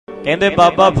कहंदे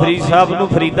बाबा फरीद साहब नूं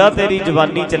फरीदा तेरी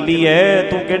जवानी चली है,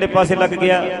 तू किहड़े पासे लग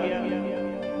गया।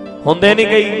 हुंदे नहीं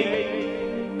कई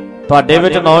तुहाडे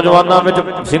विच नौजवानां विच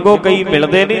ਸਿੰਘੋ कई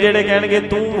मिलदे नहीं जिहड़े कहणगे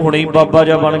तू हुणे ही बाबा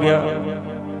जा बन गया,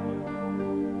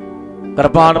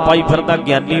 किरपान पाई फिरदा,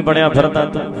 ज्ञानी बनिया फिरदा,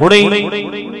 तू हुणे ही।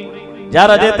 यार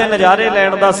अजे ते नज़ारे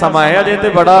लैण दा समा है, अजे ते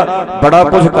बड़ा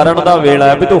कुछ करन दा वेला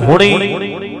है, भी तू हुणे ही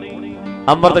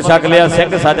अमृत छक लिया,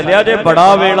 सिंह सज लिया, जे बड़ा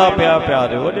वेला पिया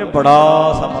प्यारिओ, जे बड़ा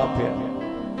समा पिया,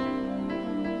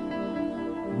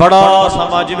 बड़ा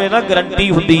समा। जिवें ना गारंटी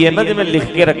हुंदी है ना, जिवें लिख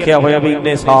के रखिया होया भी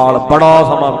इन्ने साल, बड़ा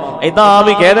समा, इदां आम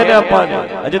ही कह देने आपां,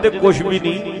 अजे ते कुछ भी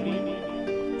नहीं,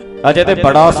 अजे ते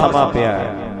बड़ा समा पिया है।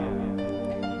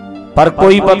 पर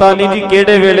कोई पता नहीं जी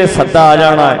किहड़े वेले सद्दा आ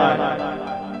जाना है,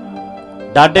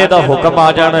 डाडे दा हुक्म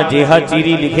आ जाना। जिहा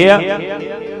चीरी लिखिया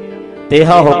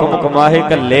तेहा हुक्म कमाहे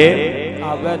कल्ले,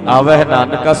 आवह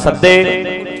नानका सदे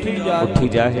उठी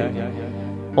जाए।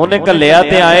 उन्हें कलिया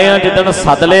ते आए हैं, जिदन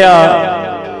सद लिया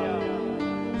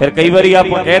फिर कई बारी आप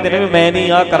कह देने भी मैं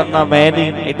नहीं आ करना, मैं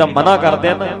नहीं, इदा मना करते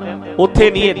हैं ना, उत्थे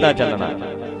नहीं इदा चलना।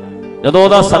 जदों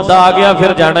ओहदा सद्दा आ गया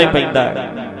फिर जाना ही पैंदा है।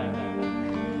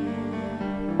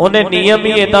 उन्हें नियम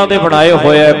ही इदां दे बनाए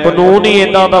होया, कानून ही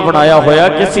इदां दा बनाया होया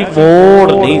कि असीं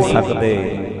मोड़ नहीं सकते,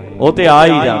 वो ते आ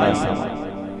ही जाना सी।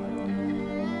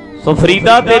 सो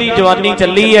फरीदा तेरी जवानी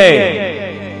चली है,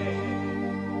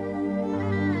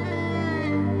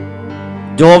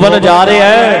 जोबन जा रहा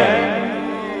है,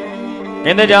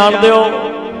 कहते जान दो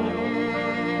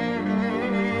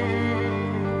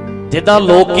जिदा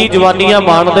लोकी जवानियां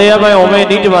मानते हैं, मैं उवें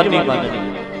नहीं जवानी माननी।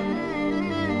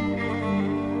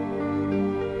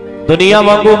 दुनिया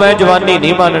वांगू मैं जवानी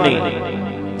नहीं माननी।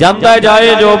 जाता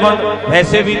जाए जोबन,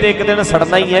 वैसे भी तो एक दिन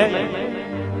सड़ना ही है।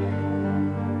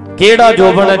 केड़ा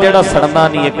जोबन है जेड़ा सड़ना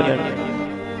नहीं एक दिन?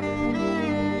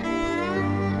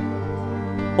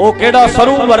 वो केड़ा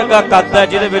सरू वर्गा कद है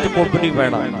जिहदे विच कुंभ नहीं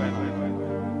पैना?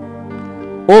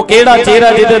 वो केड़ा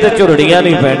चेहरा जिहदे ते झुरड़ियां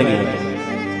नहीं पैणगियां?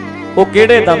 वो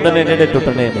केड़े दंद ने जिहड़े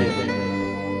टुटने ने?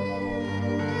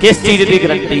 किस चीज की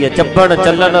गारंटी है? चब्बन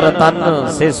चलन रतन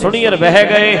से सुनियर बह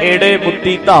गए, हेड़े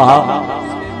बुद्धि धा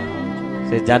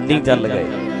से जानी चल गए।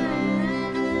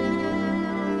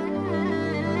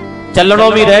 चलनों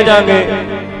भी रह जाएंगे,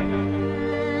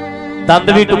 दंद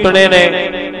भी टुटने ने,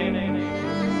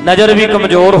 नजर भी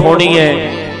कमजोर होनी है।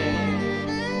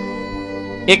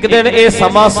 एक दिन ये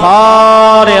समा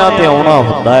सारियां ते आउणा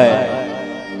हुंदा है,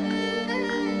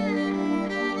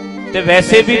 ते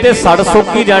वैसे भी ते सड़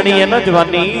सुक्की जानी है ना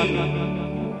जवानी।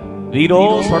 वीरो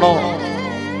सुनो,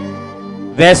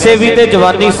 वैसे भी ते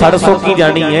जवानी सड़ सुक्की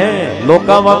जानी है,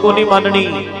 लोकां वांगू नहीं माननी।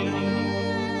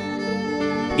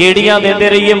 गेड़ियां देंदे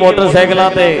रहिए मोटरसाइकिलों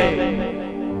ते,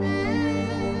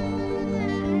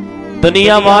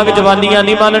 दुनिया वांग जवानियां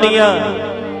नहीं माननियां।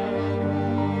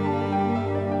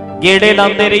 गेड़े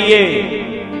लांदे रहिए,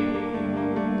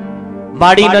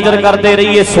 माड़ी नजर करते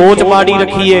रहिए, सोच माड़ी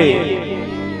रखिए।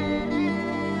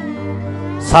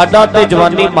 साडा ते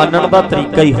जवानी मानण दा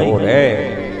तरीका ही होर है।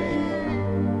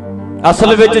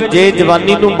 असल विच जे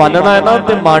जवानी नूं मानना है ना,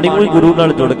 ते माड़ी कोई गुरु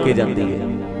नाल जुड़ के जाती है।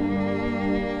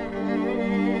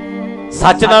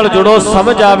 सच नाल जुड़ो,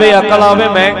 समझ आवे, अकल आवे।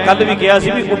 मैं कल भी कहा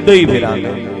सी भी उड्डे ही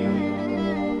फिरांगे,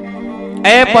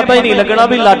 ऐ पता ही नहीं लगना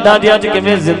भी लाडां जिहां च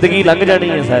किवें जिंदगी लंघ जानी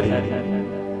है सारी,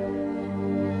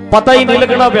 पता ही नहीं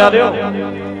लगना प्यारिओ।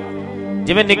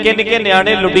 जिवें निक्के निक्के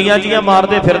न्याणे लुडियां जिहां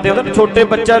मारदे फिरदे होंदे, छोटे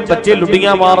बच्चे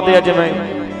लुडियां मारदे आ जिवें।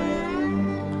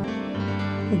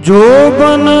 जो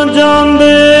बन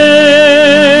जांदे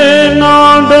ना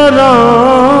डरां,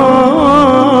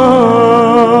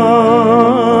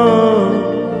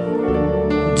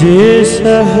 जे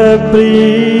सह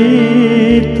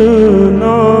प्रीत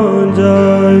ना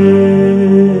जाए।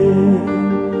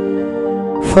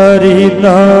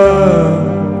 फरीदा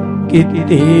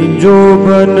कितनी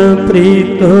जोबन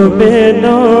प्रीत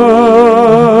बिना,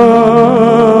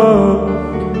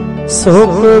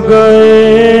 सुख गए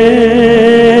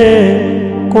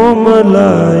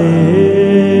कोमलाए।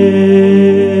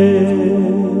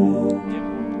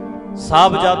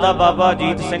 साहबजादा बाबा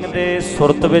अजीत सिंह दे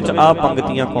सुरत विच आ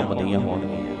पंक्तियां घुमदियां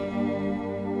होणगीਆਂ,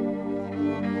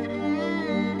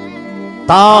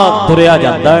 तां तुरिया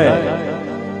जांदा है।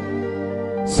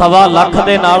 सवा लख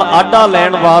दे नाल आडा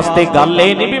लैण वास्ते गल ये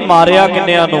नहीं भी मारिया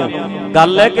किन्नियां नूं,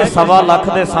 गल है कि सवा लख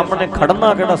दे सामने खड़ना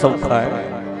किहड़ा सौखा है।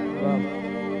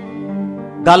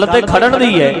 गल ते खड़न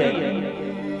दी है।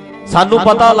 सानू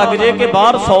पता लग जाए कि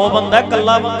बाहर 100 बंदा,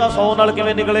 कल्ला बंदा 100 नाल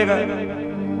किवें निकलेगा।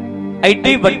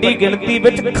 एडी वड्डी गिणती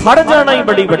विच खड़ जाना ही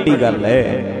बड़ी वड्डी गल है।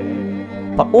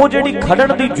 पर वो जिहड़ी खड़न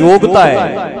दी योग्यता है,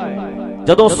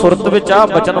 जदों सुरत विच आ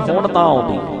बचन होण तां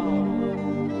आउंदी।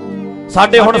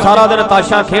 ਸਾਡੇ ਹੁਣ सारा दिन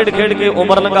ताशा खेड खेड के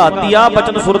उम्र लंघाती आ,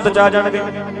 बचन सुरत च आ जाणगे।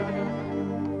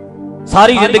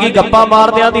 सारी जिंदगी गप्पा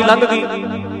मारदियां दी लंघ गई।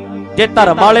 जे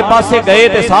धर्म वाले पासे गए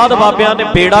तो साध बाबियां ने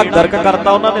बेड़ा गर्क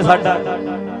करता, उन्होंने साडा,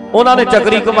 उन्होंने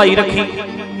चकरी घुमाई रखी।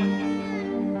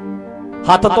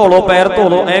 हथ धो लो, पैर धो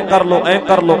लो, ऐ कर लो, ऐ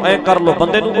कर लो, ऐ कर लो,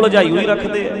 बंदे नूं उलझाई हुई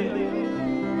रखते,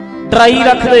 डराई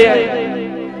रखते हैं।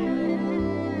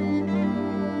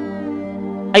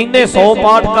 इन्ने 100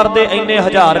 पाठ करते, इन्ने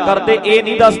 1000 करते, ये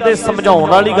नहीं दसते, समझाउण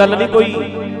वाली गल नहीं कोई,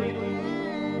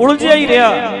 उलझिया ही रहा।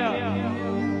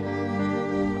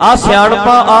 आ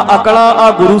सियाणपा, आ अकला, आ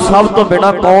गुरु साहब तो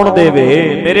बिना कौन देवे?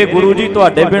 मेरे गुरु जी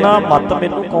तुहाडे बिना मत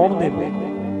मैनूं कौन देवे?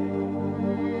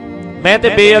 मैं तो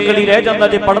बेअकली रह जाता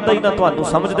जे पढ़ता ही ना, तुहानूं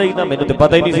समझदा ही ना, मैनूं तो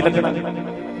पता ही नहीं सी लगना।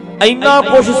 इन्ना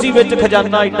कुछ सी विच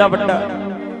खजाना एडा वड्डा।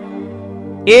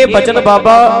 ये बचन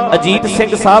बाबा अजीत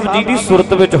सिंह साहब जी की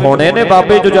सुरत विच होने ने,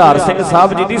 बाबे जुझार सिंह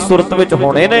साहब जी की सुरत विच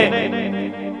होने ने।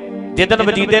 जिदन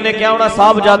वजीदे ने कहा होना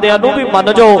साहबजादियां नूं भी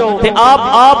मन जाओ, ते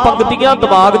आप पंक्तियां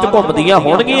दिमाग च घुमदियां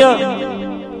होणगियां।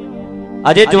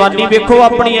 अजे जवानी वेखो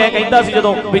अपनी, ऐ कहंदा सी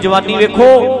जदों भी जवानी वेखो,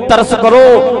 तरस करो,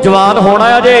 जवान होना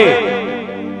है अजे,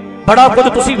 बड़ा कुछ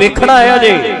तुसीं वेखना है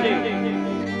अजे।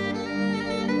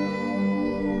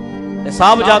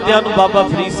 साहबजादियां नूं बाबा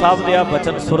फरीद साहब दे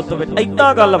बचन सुरत विच इदां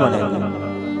गल बनेगी।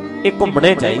 ये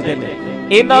घुमने चाहिए ने,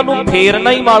 इन्हां नूं फेरना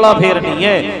ही माला फेरनी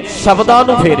है, शब्दां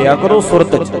नूं फेरिया करो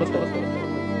सुरत च।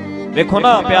 वेखो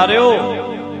ना प्यारिओ,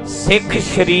 सिख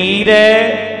शरीर है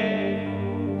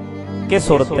कि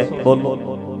सुरत है? बोलो।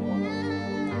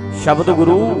 शब्द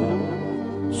गुरु,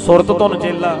 सुरत तो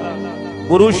नचेला।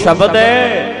 गुरु शब्द है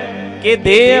कि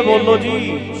देह है? बोलो जी।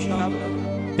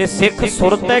 ते सिख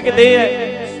सुरत है कि देह है?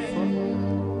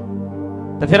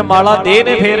 तो फिर माला देह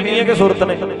ने फेरनी है कि सुरत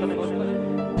ने?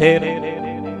 फिर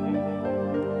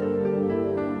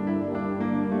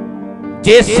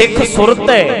जे सिख सुरत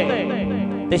है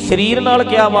ते शरीर नाल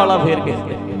क्या माला फेर के?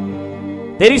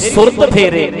 तेरी सुरत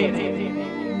फेरे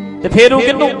ते फेरू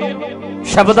किनू?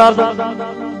 शब्दां नूं।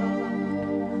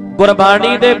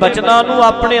 गुरबाणी दे बचनां नूं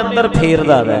अपने अंदर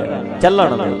फेरदा रहे,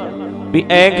 चलण दे भी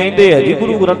ऐ कहंदे है जी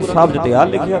गुरु ग्रंथ साहब च आ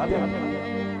लिखिया पिया,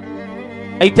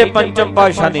 इत्थे पंचम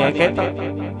पातशाह ने ऐ कहता,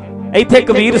 इत्थे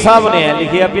कबीर साहब ने ऐ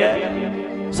लिखिया पिया।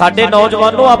 साडे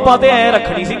नौजवानों आपां ते ऐ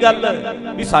रखनी सी गल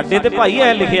भी साडे ते भाई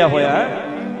ऐ लिखिया होया है।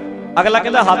 अगला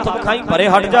कहता हथ विखाई परे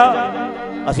हट जा,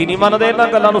 असीं नहीं मनदे इन्हां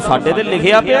गल्लां नूं, साडे ते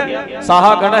लिखिया पिया।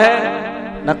 साहा गण है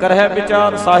न कर है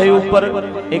विचार, साहे ऊपर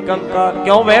एक अंकार,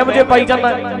 क्यों वहम जे पाई जांदा?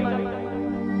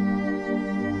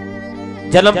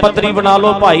 जन्म पत्री बना लो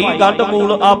भाई, गंढ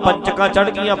मूल आ पंचकां चढ़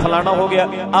गईयां, फलाना हो गया।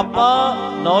 आपां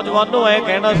नौजवानों ऐ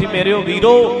कहना सी, मेरे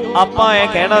वीरो आपां ऐ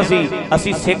कहना सी,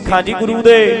 असीं सिख हां जी गुरु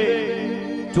दे।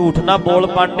 झूठ ना बोल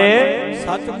पांडे,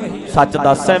 सच कही, सच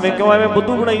दस। एवें क्यों एवें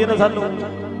बुद्धू बनाईए ना सानू?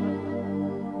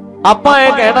 आपां ऐ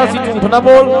कहना सी झूठ ना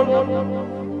बोल।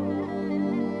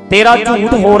 तेरा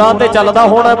झूठ होरां ते चलदा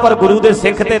होना, पर गुरु दे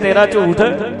सिख ते तेरा झूठ,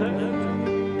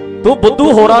 तू बुद्धू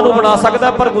होरां नूं बना सकदा,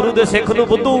 पर गुरु दे सिख नूं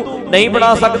बुद्धू नहीं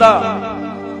बना सकदा।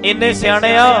 इन्ने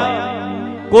सियाणे आ,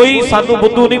 कोई सानू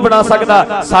बुद्धू नहीं बना सकदा।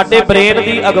 साडे ब्रेन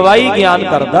दी अगवाई ज्ञान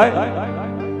करदा है,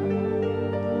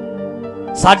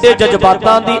 साडे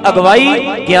जज्बातां दी अगवाई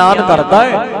ज्ञान करदा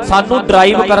है। सानू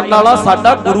ड्राइव करन वाला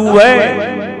साडा गुरु है।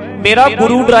 मेरा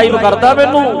गुरु ड्राइव करदा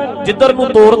मैनू, जिधर नूं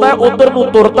तोड़दा है उधर नूं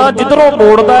तुरदा, जिधरों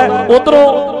मोड़दा है उधरों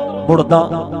मुड़दा।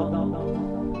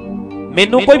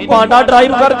 मैनू कोई पांडा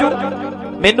ड्राइव कर जू,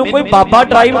 मैनू कोई बाबा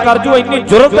ड्राइव कर जू, इन्नी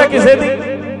जुरत है किसे दी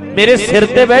मेरे सिर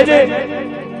ते बह जे।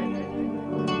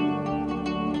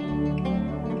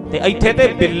 ते इत्थे ते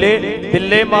बिल्ले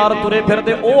बिल्ले मार तुरे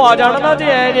फिरदे, ओ आ जाण ना जे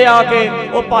ऐ जे आके,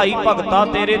 ओ भाई भगता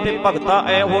तेरे ते भगता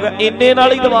ऐ हो गया, इन्ने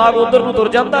नाल ही दिमाग उधर नूं तुर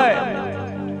जांदा है।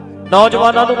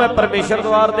 नौजवानों को मैं परमेश्वर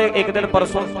द्वार दे एक दिन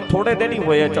परसों, थोड़े दिन ही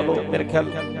होए, चलो मेरे ख्याल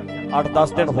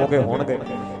 8-10 दिन हो गए होणगे,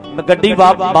 गड्डी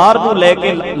बाहर नूं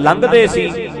लैके लंघदे सी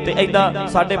ते इदां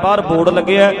साडे बाहर बोर्ड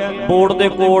लगे है। बोर्ड दे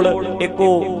कोल इको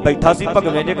बैठा सी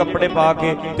भगवे जे कपड़े पा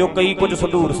के, ते कई कुछ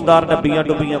संधूर सरदार डब्बियां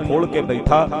डुब्बियां खोल के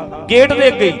बैठा गेट दे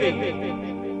अगे।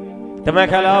 ते मैं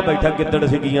ख्याल आ बैठा गिद्दड़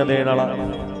सिंगियां देण वाला,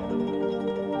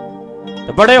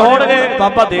 ते बड़े होणगे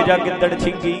बाबा दे जा गिद्दड़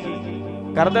छिंगी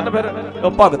कर देन। फिर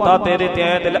भगता तेरे ते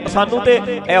ऐ ते सानू ते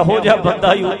इहो जिहा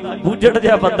बंदा ही, बूझड़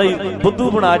जिहा बंदा ही बुद्धू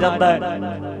बना जांदा है।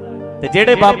 ते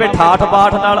जेड़े बाबे ठाठ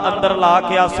बाठ नाल अंदर ला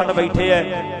के आसन बैठे है,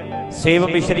 सेव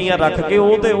मिश्रियां रख के,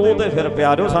 ओ ते फिर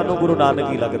प्यारिओ सानू गुरु नानक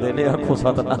ही लगदे ने। आखो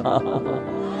सतनाम।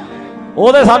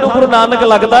 ओ ते सानू गुरु नानक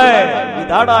लगदा है।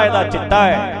 दाड़ा इहदा चिट्टा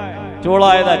है,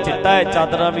 चोला इहदा चिट्टा है,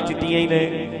 चादरां भी चिट्टियां ही ने,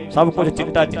 सब कुछ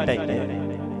चिट्टा चिट्टा ही ने,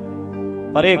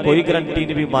 पर यह कोई गारंटी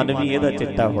नहीं भी मन भी इहदा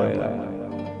चिट्टा होएगा।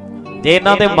 ਜੇ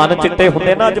ਇਹਨਾਂ ਦੇ ਮਨ ਚਿੱਟੇ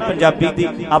ਹੁੰਦੇ ਨਾ, ਅੱਜ ਪੰਜਾਬੀ ਦੀ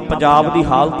ਪੰਜਾਬ ਦੀ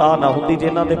ਹਾਲਤ ਆ ਨਾ ਹੁੰਦੀ ਜੇ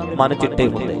ਇਹਨਾਂ ਦੇ ਮਨ ਚਿੱਟੇ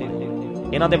ਹੁੰਦੇ।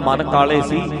 ਇਹਨਾਂ ਦੇ ਮਨ ਕਾਲੇ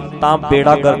ਸੀ ਤਾਂ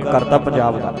ਬੇੜਾ ਗਰਕ ਕਰਦਾ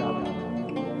ਪੰਜਾਬ ਦਾ।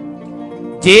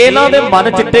 ਜੇ ਇਹਨਾਂ ਦੇ ਮਨ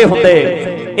ਚਿੱਟੇ ਹੁੰਦੇ,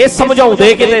 ਇਹ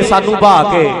ਸਮਝਾਉਂਦੇ ਕਿਤੇ ਸਾਨੂੰ ਬਹਾ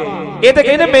ਕੇ, ਇਹ ਤੇ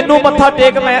ਕਹਿੰਦੇ ਮੈਨੂੰ ਮੱਥਾ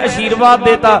ਟੇਕ ਮੈਂ ਆਸ਼ੀਰਵਾਦ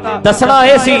ਦੇਤਾ। ਦੱਸਣਾ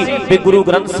ਇਹ ਸੀ ਵੀ ਗੁਰੂ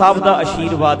ਗ੍ਰੰਥ ਸਾਹਿਬ ਦਾ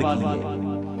ਆਸ਼ੀਰਵਾਦ ਕੀ ਹੈ,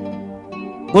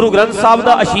 ਗੁਰੂ ਗ੍ਰੰਥ ਸਾਹਿਬ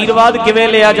ਦਾ ਆਸ਼ੀਰਵਾਦ ਕਿਵੇਂ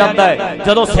ਲਿਆ ਜਾਂਦਾ ਹੈ।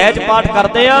 ਜਦੋਂ ਸਹਿਜ ਪਾਠ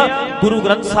ਕਰਦੇ ਆ, ਗੁਰੂ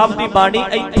ਗ੍ਰੰਥ ਸਾਹਿਬ ਦੀ ਬਾਣੀ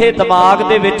ਇੱਥੇ ਦਿਮਾਗ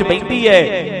ਦੇ ਵਿੱਚ ਬਹਿੰਦੀ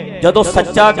ਹੈ। ਜਦੋਂ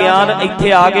ਸੱਚਾ ਗਿਆਨ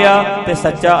ਇੱਥੇ ਆ ਗਿਆ ਤੇ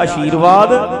ਸੱਚਾ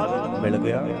ਆਸ਼ੀਰਵਾਦ ਮਿਲ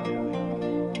ਗਿਆ।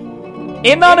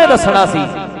 ਇਹਨਾਂ ਨੇ ਦੱਸਣਾ ਸੀ,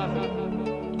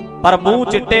 ਪਰ ਮੂੰਹ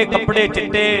ਚਿੱਟੇ ਕੱਪੜੇ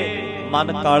ਚਿੱਟੇ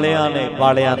ਮਨ ਕਾਲਿਆਂ ਨੇ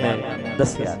ਵਾਲਿਆਂ ਨੇ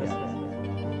ਦੱਸਿਆ।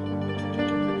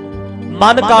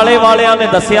 ਮਨ ਕਾਲੇ ਵਾਲਿਆਂ ਨੇ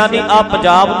ਦੱਸਿਆ ਨਹੀਂ। ਆ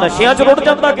ਪੰਜਾਬ ਨਸ਼ਿਆਂ 'ਚ ਰੁੜ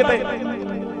ਜਾਂਦਾ ਕਿਤੇ।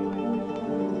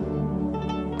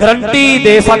 ਗਰੰਟੀ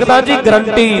ਦੇ ਸਕਦਾ ਜੀ,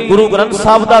 ਗਰੰਟੀ। ਗੁਰੂ ਗ੍ਰੰਥ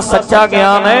ਸਾਹਿਬ ਦਾ ਸੱਚਾ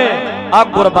ਗਿਆਨ ਹੈ। ਆ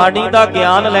ਗੁਰਬਾਣੀ ਦਾ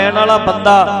ਗਿਆਨ ਲੈਣ ਵਾਲਾ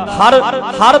ਬੰਦਾ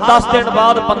ਹਰ 10 ਦਿਨ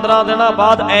ਬਾਅਦ 15 ਦਿਨਾਂ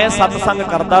ਬਾਅਦ ਐ ਸਤਸੰਗ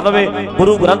ਕਰਦਾ ਰਵੇ।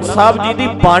 ਗੁਰੂ ਗ੍ਰੰਥ ਸਾਹਿਬ ਜੀ ਦੀ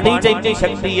ਬਾਣੀ 'ਚ ਇੰਨੀ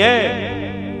ਸ਼ਕਤੀ ਹੈ।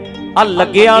 ਆ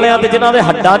ਲੱਗੇ ਵਾਲਿਆਂ ਤੇ ਜਿਨ੍ਹਾਂ ਦੇ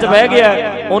ਹੱਡਾਂ 'ਚ ਬਹਿ ਗਿਆ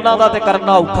ਉਹਨਾਂ ਦਾ ਤੇ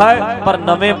ਕਰਨਾ ਔਖਾ ਹੈ, ਪਰ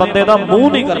ਨਵੇਂ ਬੰਦੇ ਦਾ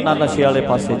ਮੂੰਹ ਨਹੀਂ ਕਰਨਾ ਨਸ਼ੇ ਵਾਲੇ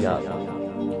ਪਾਸੇ ਜਾਣ,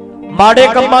 ਮਾੜੇ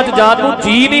ਕੰਮਾਂ 'ਚ ਜਾਣ ਨੂੰ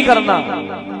ਜੀ ਨਹੀਂ ਕਰਨਾ।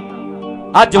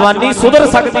 ਆ ਜਵਾਨੀ ਸੁਧਰ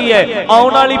ਸਕਦੀ ਹੈ,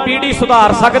 ਆਉਣ ਵਾਲੀ ਪੀੜ੍ਹੀ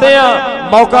ਸੁਧਾਰ ਸਕਦੇ ਆ।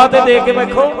 ਮੌਕਾ ਤੇ ਦੇ ਕੇ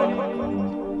ਵੇਖੋ,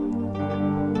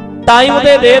 ਟਾਈਮ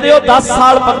ਤੇ ਦੇ ਦਿਓ, 10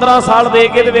 ਸਾਲ 15 ਸਾਲ ਦੇ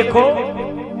ਕੇ ਤੇ ਵੇਖੋ।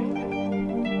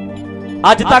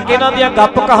 ਅੱਜ ਤੱਕ ਇਹਨਾਂ ਦੀਆਂ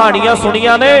ਗੱਪ ਕਹਾਣੀਆਂ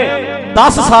ਸੁਣੀਆਂ ਨੇ,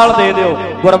 10 ਸਾਲ ਦੇ ਦਿਓ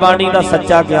ਗੁਰਬਾਣੀ ਦਾ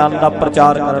ਸੱਚਾ ਗਿਆਨ ਦਾ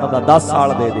ਪ੍ਰਚਾਰ ਕਰਨ ਦਾ, 10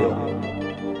 ਸਾਲ ਦੇ ਦਿਓ।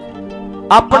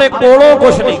 ਆਪਣੇ ਕੋਲੋਂ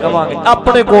ਕੁਛ ਨਹੀਂ ਕਵਾਂਗੇ,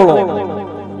 ਆਪਣੇ ਕੋਲੋਂ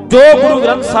ਜੋ ਗੁਰੂ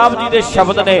ਗ੍ਰੰਥ ਸਾਹਿਬ ਜੀ ਦੇ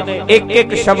ਸ਼ਬਦ ਨੇ, ਇੱਕ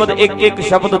ਇੱਕ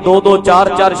ਸ਼ਬਦ 2-2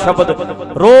 4-4 ਸ਼ਬਦ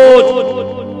ਰੋਜ਼,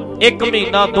 1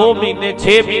 ਮਹੀਨਾ 2 ਮਹੀਨੇ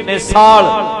 6 ਮਹੀਨੇ ਸਾਲ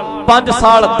 5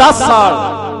 ਸਾਲ 10 ਸਾਲ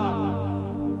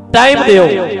ਟਾਈਮ ਦਿਓ।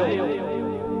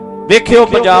 ਵੇਖਿਓ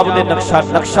ਪੰਜਾਬ ਦੇ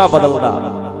ਨਕਸ਼ਾ ਬਦਲਦਾ।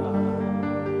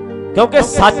 ਕਿਉਂਕਿ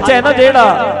ਸੱਚ ਹੈ ਨਾ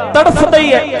ਜਿਹੜਾ,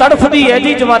 ਤੜਫਦੀ ਹੈ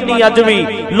ਜੀ ਜਵਾਨੀ ਅੱਜ ਵੀ।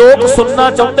 ਲੋਕ ਸੁਣਨਾ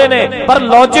ਚਾਹੁੰਦੇ ਨੇ ਪਰ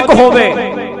ਲੌਜਿਕ ਹੋਵੇ।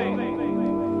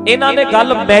 ਇਹਨਾਂ ਨੇ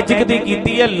ਗੱਲ ਮੈਜਿਕ ਦੀ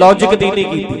ਕੀਤੀ ਹੈ, ਲੌਜਿਕ ਦੀ ਨਹੀਂ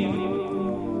ਕੀਤੀ।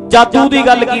 ਜਾਦੂ ਦੀ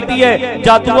ਗੱਲ ਕੀਤੀ ਹੈ,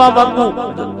 ਜਾਦੂਆਂ ਵਾਂਗੂ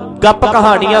ਗੱਪ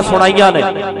ਕਹਾਣੀਆਂ ਸੁਣਾਈਆਂ ਨੇ,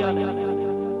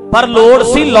 ਪਰ ਲੋੜ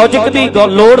ਸੀ ਲੌਜਿਕ ਦੀ,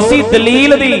 ਲੋੜ ਸੀ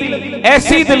ਦਲੀਲ ਦੀ।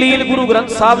 ਐਸੀ ਦਲੀਲ ਗੁਰੂ ਗ੍ਰੰਥ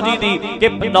ਸਾਹਿਬ ਜੀ ਦੀ ਕਿ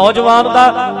ਨੌਜਵਾਨ ਦਾ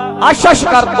ਆਸ਼ਸ਼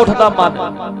ਕਰ ਉੱਠਦਾ ਮਨ,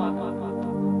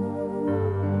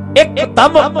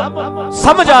 ਇੱਕਦਮ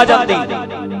ਸਮਝ ਆ ਜਾਂਦੀ।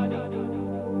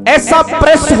 ਐਸਾ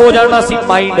ਪ੍ਰੈਸ ਹੋ ਜਾਣਾ ਸੀ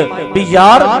ਮਾਈਂਡ ਵੀ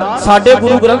ਯਾਰ ਸਾਡੇ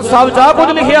ਗੁਰੂ ਗ੍ਰੰਥ ਸਾਹਿਬ 'ਚ ਆਹ ਕੁਝ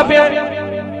ਲਿਖਿਆ ਪਿਆ,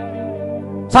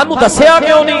 ਸਾਨੂੰ ਦੱਸਿਆ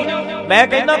ਕਿਉਂ ਨਹੀਂ। ਮੈਂ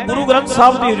ਕਹਿੰਦਾ ਗੁਰੂ ਗ੍ਰੰਥ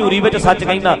ਸਾਹਿਬ ਦੀ ਹਜ਼ੂਰੀ ਵਿੱਚ ਸੱਚ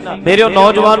ਕਹਿੰਦਾ, ਮੇਰੇ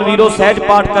ਨੌਜਵਾਨ ਵੀਰੋ ਸਹਿਜ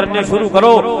ਪਾਠ ਕਰਨੇ ਸ਼ੁਰੂ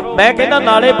ਕਰੋ। ਮੈਂ ਕਹਿੰਦਾ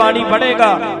ਨਾਲੇ ਬਾਣੀ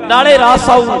ਪੜ੍ਹੇਗਾ, ਨਾਲੇ ਰਸ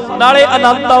ਆਊ, ਨਾਲੇ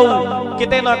ਆਨੰਦ ਆਊ,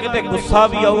 ਕਿਤੇ ਨਾ ਕਿਤੇ ਗੁੱਸਾ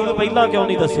ਵੀ ਆਊਗਾ। ਪਹਿਲਾਂ ਕਿਉਂ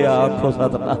ਨਹੀਂ ਦੱਸਿਆ? ਆਖੋ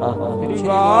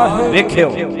ਸਤਿਨਾਮ।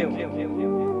 ਵੇਖਿਓ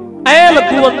ਐ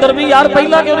ਲੱਗੂ ਅੰਦਰ ਵੀ ਯਾਰ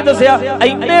ਪਹਿਲਾਂ ਕਿਉਂ ਨਹੀਂ ਦੱਸਿਆ।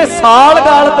 ਇੰਨੇ ਸਾਲ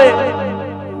ਗਾਲ ਤੇ,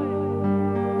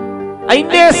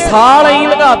 ਇੰਨੇ ਸਾਲ ਐਂ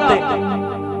ਲਗਾਤੇ,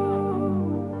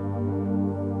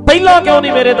 ਪਹਿਲਾਂ ਕਿਉਂ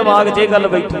ਨਹੀਂ ਮੇਰੇ ਦਿਮਾਗ 'ਚ ਇਹ ਗੱਲ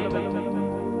ਬੈਠੀ।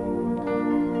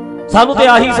 ਸਾਨੂੰ ਤੇ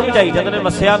ਆਹੀ ਸਮਝਾਈ ਜਾਂਦੇ ਨੇ,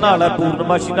 ਮੱਸਿਆ ਨਾਲ ਹੈ,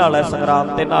 ਪੂਰਨਮਾਸ਼ੀ ਨਾਲ ਹੈ,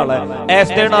 ਸੰਗਰਾਮ ਤੇ ਨਾਲ ਹੈ। ਇਸ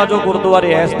ਦਿਨ ਆ ਜਾਓ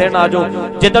ਗੁਰਦੁਆਰੇ, ਇਸ ਦਿਨ ਆ ਜਾਓ।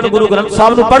 ਜਿੱਦਣ ਗੁਰੂ ਗ੍ਰੰਥ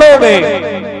ਸਾਹਿਬ ਨੂੰ ਪੜ੍ਹੋਗੇ,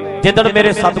 ਜਿੱਦਣ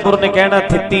ਮੇਰੇ ਸਤਿਗੁਰ ਨੇ ਕਹਿਣਾ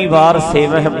ਥਿੱਤੀ ਵਾਰ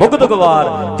ਸੇਵਹਿ ਮੁਗਧ ਗਵਾਰ,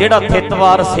 ਜਿਹੜਾ ਥਿੱਤ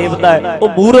ਵਾਰ ਸੇਵਦਾ ਹੈ ਉਹ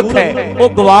ਮੂਰਖ ਹੈ, ਉਹ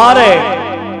ਗਵਾਰ ਹੈ।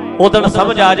 ਉਦਣ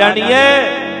ਸਮਝ ਆ ਜਾਣੀ ਹੈ,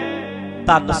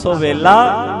 ਧੰਨ ਸੋ ਵੇਲਾ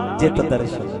ਜਿਤ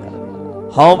ਦਰਸ਼ਨ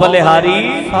ਹਉ ਬਲਿਹਾਰੀ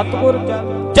ਸਤਿਗੁਰ।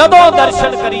 ਜਦੋਂ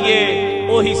ਦਰਸ਼ਨ ਕਰੀਏ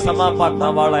ਉਹੀ ਸਮਾਂ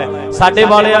ਭਾਗਾਂ ਵਾਲਾ ਹੈ। ਸਾਡੇ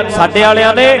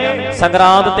ਵਾਲਿਆਂ ਨੇ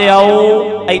ਸੰਗਰਾਂਦ ਤੇ ਆਓ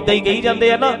ਏਦਾਂ ਹੀ ਕਹੀ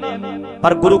ਜਾਂਦੇ ਆ ਨਾ,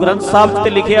 ਪਰ ਗੁਰੂ ਗ੍ਰੰਥ ਸਾਹਿਬ ਤੇ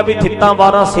ਲਿਖਿਆ ਵੀ ਥਿੱਤਾਂ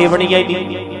ਵਾਰਾਂ ਸੇਵਣੀਆਂ ਹੀ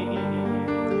ਨਹੀਂ।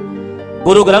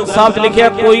 ਗੁਰੂ ਗ੍ਰੰਥ ਸਾਹਿਬ 'ਚ ਲਿਖਿਆ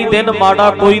ਕੋਈ ਦਿਨ ਮਾੜਾ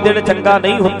ਕੋਈ ਦਿਨ ਚੰਗਾ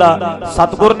ਨਹੀਂ ਹੁੰਦਾ।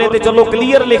 ਸਤਿਗੁਰ ਨੇ ਤੇ ਚਲੋ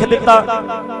ਕਲੀਅਰ ਲਿਖ ਦਿੱਤਾ।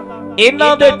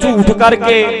 ਇਹਨਾਂ ਦੇ ਝੂਠ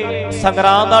ਕਰਕੇ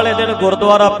ਸੰਗਰਾਂਦ ਵਾਲੇ ਦਿਨ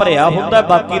ਗੁਰਦੁਆਰਾ ਭਰਿਆ ਹੁੰਦਾ,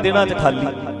 ਬਾਕੀ ਦਿਨਾਂ 'ਚ ਖਾਲੀ।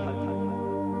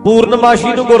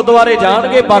 ਪੂਰਨਮਾਸ਼ੀ ਨੂੰ ਗੁਰਦੁਆਰੇ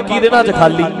ਜਾਣਗੇ, ਬਾਕੀ ਦਿਨਾਂ 'ਚ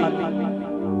ਖਾਲੀ।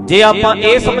 ਜੇ ਆਪਾਂ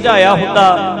ਇਹ ਸਮਝਾਇਆ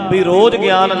ਹੁੰਦਾ ਵੀ ਰੋਜ਼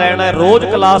ਗਿਆਨ ਲੈਣਾ ਹੈ, ਰੋਜ਼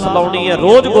ਕਲਾਸ ਲਾਉਣੀ ਹੈ,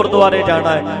 ਰੋਜ਼ ਗੁਰਦੁਆਰੇ ਜਾਣਾ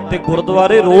ਹੈ, ਤੇ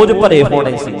ਗੁਰਦੁਆਰੇ ਰੋਜ਼ ਭਰੇ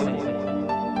ਹੋਣੇ ਸੀ।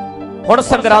 ਹੁਣ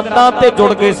ਸੰਗਰਾਂਦਾਂ ਤੇ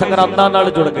ਜੁੜ ਗਏ, ਸੰਗਰਾਂਦਾਂ ਨਾਲ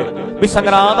ਜੁੜ ਗਏ ਵੀ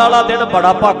ਸੰਗਰਾਂਦ ਵਾਲਾ ਦਿਨ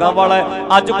ਬੜਾ ਭਾਗਾਂ ਵਾਲਾ ਹੈ।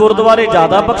 ਅੱਜ ਗੁਰਦੁਆਰੇ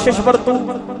ਜ਼ਿਆਦਾ ਬਖਸ਼ਿਸ਼ ਵਰਤੂ,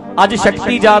 ਅੱਜ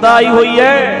ਸ਼ਕਤੀ ਜ਼ਿਆਦਾ ਆਈ ਹੋਈ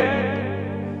ਹੈ।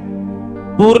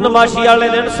 ਪੂਰਨਮਾਸ਼ੀ ਵਾਲੇ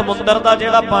ਦਿਨ ਸਮੁੰਦਰ ਦਾ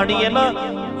ਜਿਹੜਾ ਪਾਣੀ ਹੈ ਨਾ,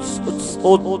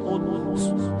 ਉਹ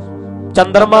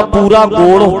ਚੰਦਰਮਾ ਪੂਰਾ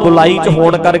ਗੋਲ ਗੁਲਾਈ 'ਚ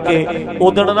ਹੋਣ ਕਰਕੇ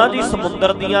ਉਦਣ ਨਾ ਜੀ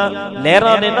ਸਮੁੰਦਰ ਦੀਆਂ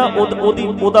ਲਹਿਰਾਂ ਨੇ ਨਾ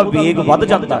ਉਹਦਾ ਵੇਗ ਵੱਧ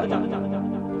ਜਾਂਦਾ,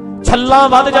 ਛੱਲਾਂ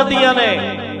ਵੱਧ ਜਾਂਦੀਆਂ ਨੇ।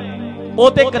 ਉਹ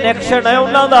ਤੇ ਕਨੈਕਸ਼ਨ ਹੈ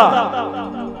ਉਹਨਾਂ ਦਾ।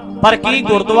 ਪਰ ਕੀ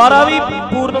ਗੁਰਦੁਆਰਾ ਵੀ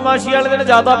ਪੂਰਨਮਾਸ਼ੀ ਵਾਲੇ ਦਿਨ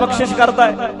ਜ਼ਿਆਦਾ ਬਖਸ਼ਿਸ਼ ਕਰਦਾ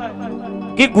ਹੈ?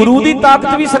 कि गुरु की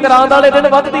ताकत भी संगरांद वाले दिन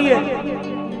वधदी है।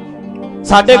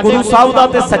 साडे गुरु साहब दा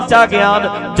ते सच्चा ज्ञान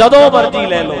जदों मर्जी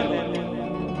ले लो,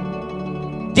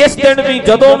 जिस दिन भी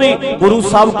जदों भी गुरु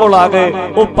साहब कोल आ गए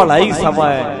वो भला ही समा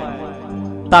है।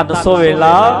 धन सो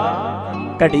वेला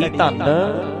घड़ी धन,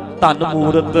 धन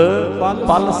मूरत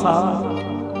पल सा,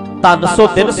 धन सो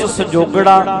दिन सो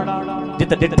संजोगड़ा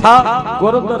जित डिठा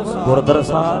गुरदर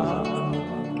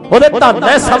साह। ओदे धन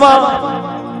है समा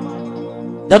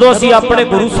जदों असीं अपने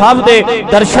गुरु साहब दे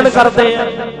दर्शन करते हैं।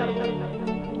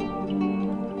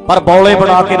 पर बौले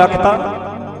बना के रखता,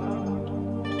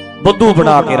 बुद्धू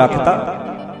बना के रखता।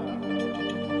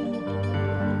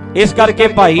 इस करके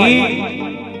भाई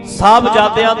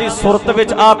साहबजादियां दी सुरत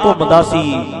विच आ घुमदा सी।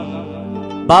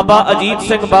 बाबा अजीत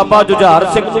सिंह बाबा जुझार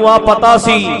सिंह नूं आ पता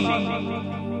सी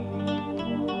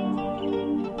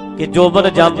कि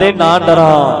जोबन जांदे ना डरा,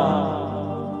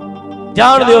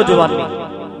 जान दिओ जवानी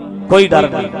कोई डर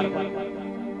नहीं,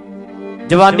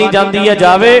 जवानी जांदी है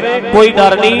जावे कोई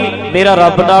डर नहीं, मेरा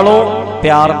रब नालों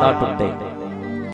प्यार ना टुटे।